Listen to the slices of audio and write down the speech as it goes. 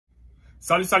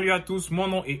Salut à tous, mon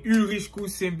nom est Ulrich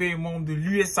Koussembe, membre de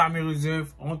l'USA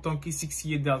Réserve en tant que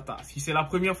 6 Delta. Si c'est la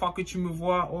première fois que tu me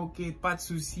vois, ok, pas de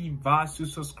souci, va sur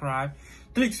subscribe,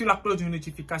 clique sur la cloche de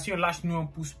notification, lâche-nous un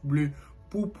pouce bleu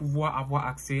pour pouvoir avoir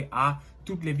accès à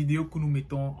toutes les vidéos que nous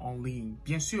mettons en ligne.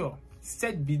 Bien sûr,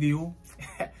 cette vidéo,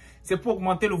 c'est pour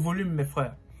augmenter le volume, mes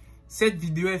frères. Cette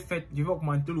vidéo est faite, je vais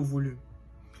augmenter le volume.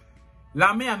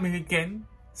 L'armée américaine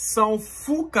s'en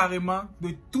fout carrément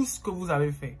de tout ce que vous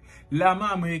avez fait. L'armée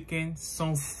américaine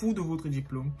s'en fout de votre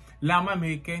diplôme. L'armée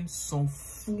américaine s'en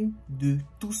fout de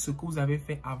tout ce que vous avez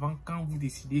fait avant quand vous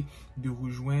décidez de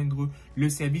rejoindre le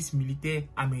service militaire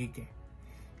américain.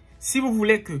 Si vous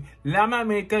voulez que l'armée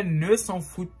américaine ne s'en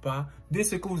foute pas de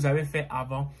ce que vous avez fait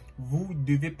avant, vous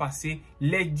devez passer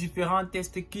les différents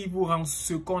tests qui vous rendent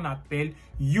ce qu'on appelle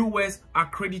US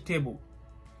Accreditable.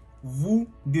 Vous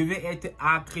devez être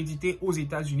accrédité aux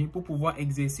États-Unis pour pouvoir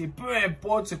exercer, peu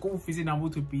importe ce que vous faisiez dans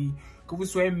votre pays. Que vous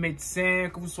soyez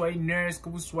médecin, que vous soyez nurse, que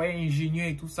vous soyez ingénieur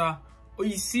et tout ça.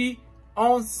 Ici,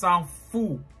 on s'en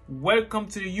fout. Welcome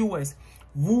to the US.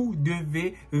 Vous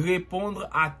devez répondre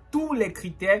à tous les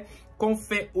critères qu'on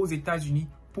fait aux États-Unis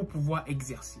pour pouvoir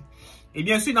exercer. Et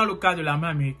bien sûr, dans le cas de l'armée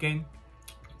américaine,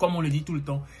 comme on le dit tout le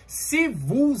temps, si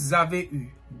vous avez eu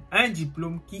un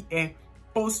diplôme qui est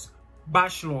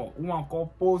post-bachelor ou encore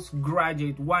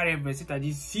post-graduate, whatever,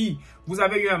 c'est-à-dire si vous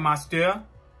avez eu un master,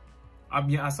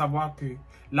 à savoir que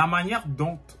la manière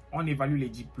dont on évalue les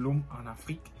diplômes en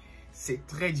Afrique, c'est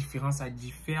très différent. Ça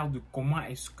diffère de comment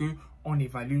est-ce que on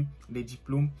évalue les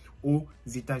diplômes aux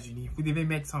États-Unis. Vous devez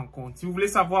mettre ça en compte. Si vous voulez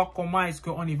savoir comment est-ce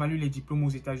qu'on évalue les diplômes aux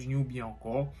États-Unis ou bien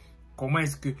encore, comment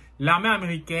est-ce que l'armée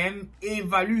américaine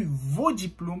évalue vos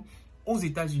diplômes aux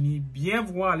États-Unis, bien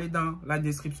vous aller dans la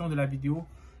description de la vidéo.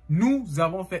 Nous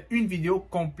avons fait une vidéo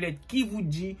complète qui vous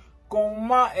dit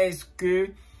comment est-ce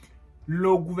que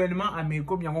le gouvernement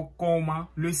américain, bien comment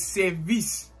le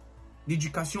service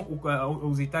d'éducation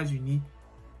aux États-Unis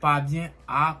parvient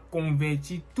à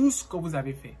convertir tout ce que vous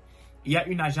avez fait. Il y a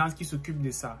une agence qui s'occupe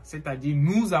de ça. C'est-à-dire,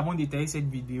 nous avons détaillé cette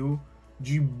vidéo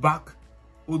du bac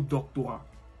au doctorat.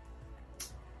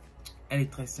 Elle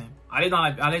est très simple. Allez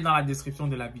dans la description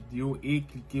de la vidéo et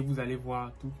cliquez. Vous allez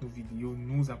voir toutes nos vidéos.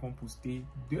 Nous avons posté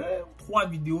 2 ou 3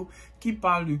 vidéos qui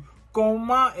parlent de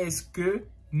comment est-ce que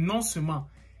non seulement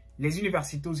les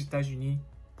universités aux États-Unis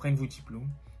prennent vos diplômes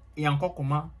et encore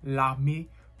comment l'armée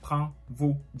prend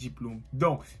vos diplômes.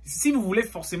 Donc, si vous voulez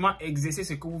forcément exercer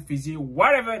ce que vous faisiez,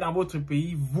 whatever dans votre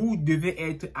pays, vous devez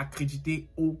être accrédité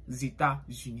aux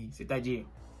États-Unis. C'est-à-dire,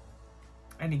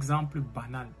 un exemple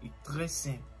banal et très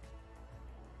simple.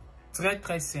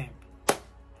 Très simple.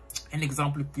 Un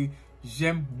exemple que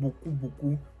j'aime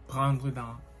beaucoup prendre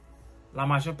dans la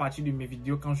majeure partie de mes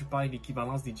vidéos quand je parle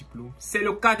d'équivalence des diplômes. C'est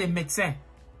le cas des médecins.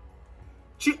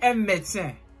 Tu es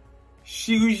médecin,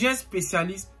 chirurgien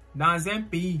spécialiste dans un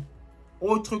pays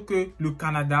autre que le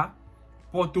Canada,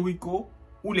 Porto Rico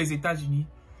ou les États-Unis.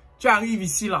 Tu arrives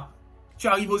ici là, tu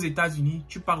arrives aux États-Unis,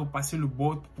 tu pars repasser le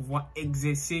board pour pouvoir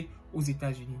exercer aux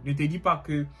États-Unis. Ne te dis pas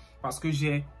que parce que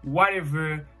j'ai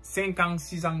whatever 5 ans,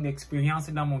 6 ans d'expérience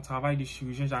dans mon travail de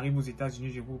chirurgien, j'arrive aux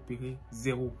États-Unis, je vais opérer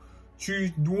 0.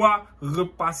 Tu dois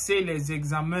repasser les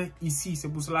examens ici. C'est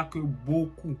pour cela que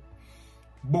beaucoup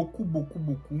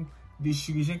de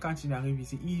chirurgiens, quand ils arrivent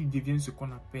ici, ils deviennent ce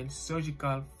qu'on appelle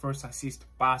Surgical First Assist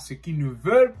parce qu'ils ne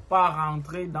veulent pas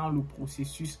rentrer dans le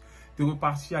processus de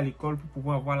repartir à l'école pour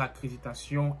pouvoir avoir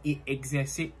l'accréditation et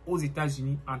exercer aux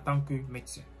États-Unis en tant que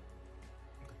médecin.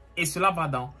 Et cela va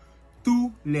dans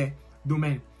tous les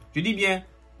domaines. Je dis bien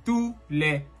tous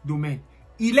les domaines.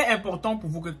 Il est important pour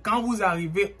vous que quand vous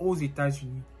arrivez aux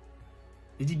États-Unis,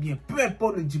 je dis bien, peu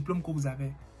importe le diplôme que vous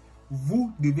avez,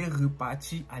 vous devez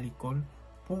repartir à l'école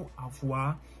pour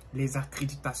avoir les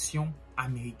accréditations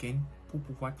américaines pour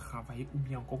pouvoir travailler ou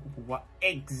bien encore pour pouvoir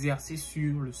exercer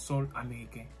sur le sol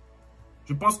américain.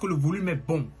 Je pense que le volume est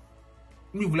bon.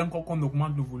 Nous voulons encore qu'on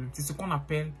augmente le volume. C'est ce qu'on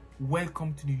appelle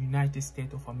Welcome to the United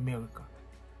States of America.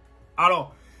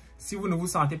 Alors, si vous ne vous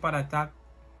sentez pas d'attaque,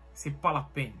 c'est pas la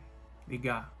peine, les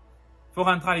gars. Il faut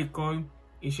rentrer à l'école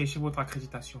et chercher votre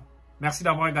accréditation. Merci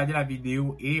d'avoir regardé la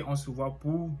vidéo et on se voit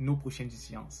pour nos prochaines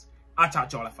séances.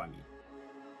 Ciao la famille.